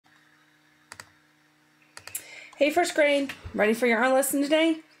Hey, first grade, ready for your art lesson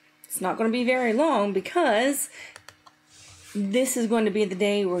today? It's not going to be very long because this is going to be the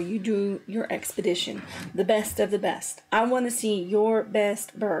day where you do your expedition, the best of the best. I want to see your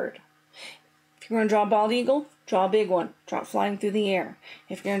best bird. If you're going to draw a bald eagle, draw a big one. Draw it flying through the air.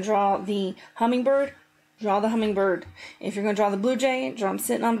 If you're going to draw the hummingbird, draw the hummingbird. If you're going to draw the blue jay, draw him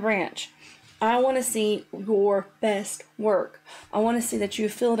sitting on the branch. I want to see your best work. I want to see that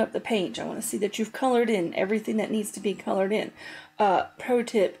you've filled up the page. I want to see that you've colored in everything that needs to be colored in. Pro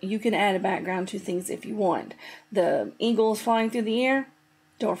tip, you can add a background to things if you want. The eagle is flying through the air.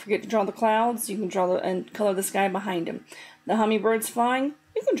 Don't forget to draw the clouds. You can draw and color the sky behind him. The hummingbird's flying.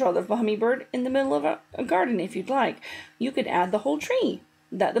 You can draw the hummingbird in the middle of a garden if you'd like. You could add the whole tree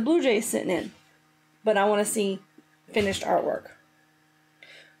that the blue jay is sitting in. But I want to see finished artwork.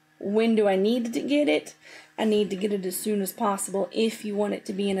 When do I need to get it? I need to get it as soon as possible if you want it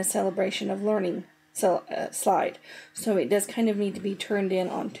to be in a celebration of learning slide. So it does kind of need to be turned in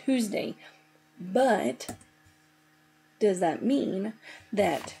on Tuesday. But does that mean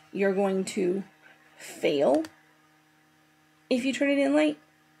that you're going to fail if you turn it in late?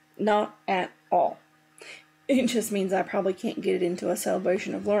 Not at all. It just means I probably can't get it into a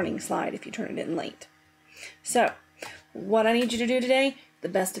celebration of learning slide if you turn it in late. So what I need you to do today, the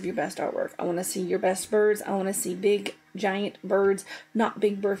best of your best artwork. I want to see your best birds. I want to see big, giant birds. Not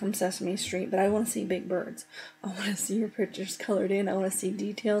Big Bird from Sesame Street, but I want to see big birds. I want to see your pictures colored in. I want to see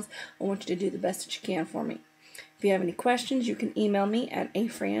details. I want you to do the best that you can for me. If you have any questions, you can email me at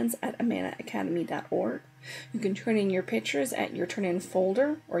afrans@amanaacademy.org. You can turn in your pictures at your turn-in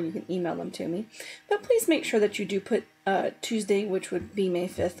folder, or you can email them to me. But please make sure that you do put Tuesday, which would be May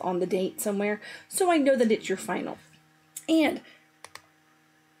 5th, on the date somewhere, so I know that it's your final. And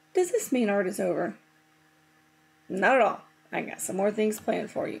does this mean art is over? Not at all. I got some more things planned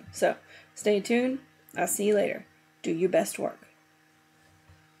for you. So stay tuned. I'll see you later. Do your best work.